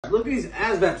Look at these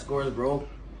Asvab scores, bro.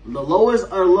 The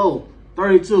lowest are low.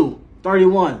 32,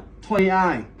 31,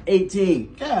 29,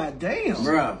 18. God damn.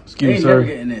 Bro, Excuse they me, ain't sir. never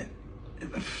getting it.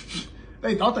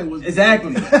 They thought they was.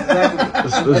 Exactly. They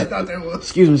thought they was.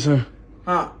 Excuse me, sir.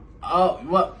 Huh? Oh,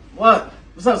 what?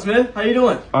 What's up, Smith? How you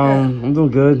doing? I'm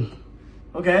doing good.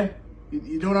 Okay.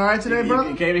 You doing all right today, brother?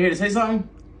 You came in here to say something?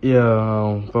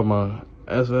 Yeah, for my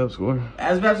Asvab score.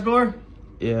 Asvab score?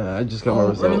 Yeah, I just got my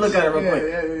results. Let me look at it real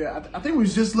quick. Yeah. I think we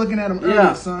was just looking at them earlier,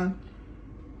 Yeah. son.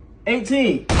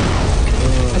 18.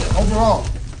 Overall.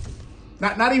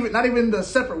 Not even the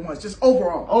separate ones, just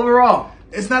overall. Overall.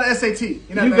 It's not SAT.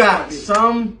 You got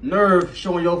some nerve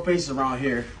showing your face around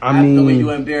here. I after the way mean- you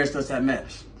embarrassed us at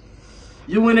MEPS.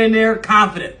 You went in there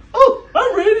confident. Oh,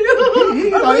 I'm ready.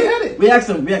 He had it. We asked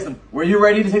him, were you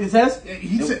ready to take the test? Yeah,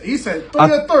 he said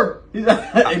 3-3.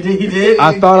 He did.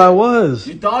 I thought I was.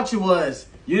 You thought you was.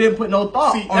 You didn't put no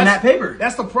thought See, on that paper.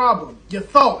 That's the problem. You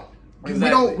thought.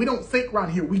 Exactly. We don't think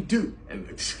around here. We do.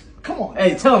 Come on.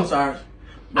 Hey, tell him, Sarge.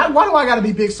 Why do I gotta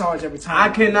be Big Sarge every time?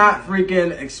 I cannot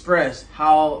freaking express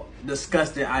how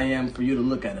disgusted I am for you to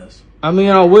look at us. I mean,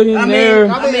 I went in there.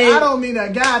 I don't mean a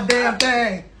goddamn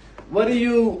thing. What do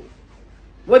you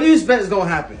expect is gonna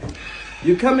happen?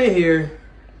 You come in here,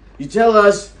 you tell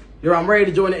us I'm ready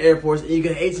to join the Air Force, and you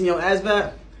get 18 on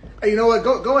ASVAB. Hey, you know what?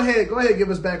 Go ahead, give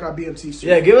us back our BMT suit.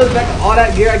 Yeah, give us back all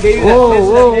that gear I gave you.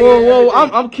 Whoa.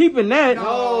 I'm keeping that.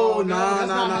 No.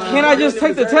 Can I just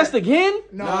take the test again?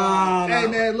 No. Hey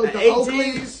man, look, the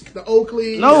 18?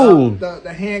 Oakleys, No.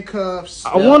 the handcuffs.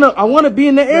 I wanna be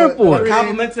in the Air Force.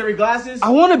 Complimentary glasses. I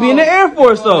wanna be in the Air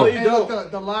Force though. Hey,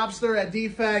 look, the lobster at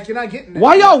DFAC, you're not getting that.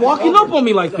 Why y'all walking up on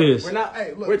me like this? We're not.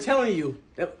 Hey, look. We're telling you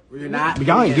that you're not.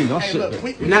 Y'all ain't getting no Hey, shit.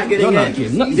 look, You're not getting Y'all not it.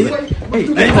 getting nothing. Hey,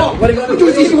 Hey, what are you gonna do? do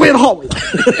it easy way in the hallway.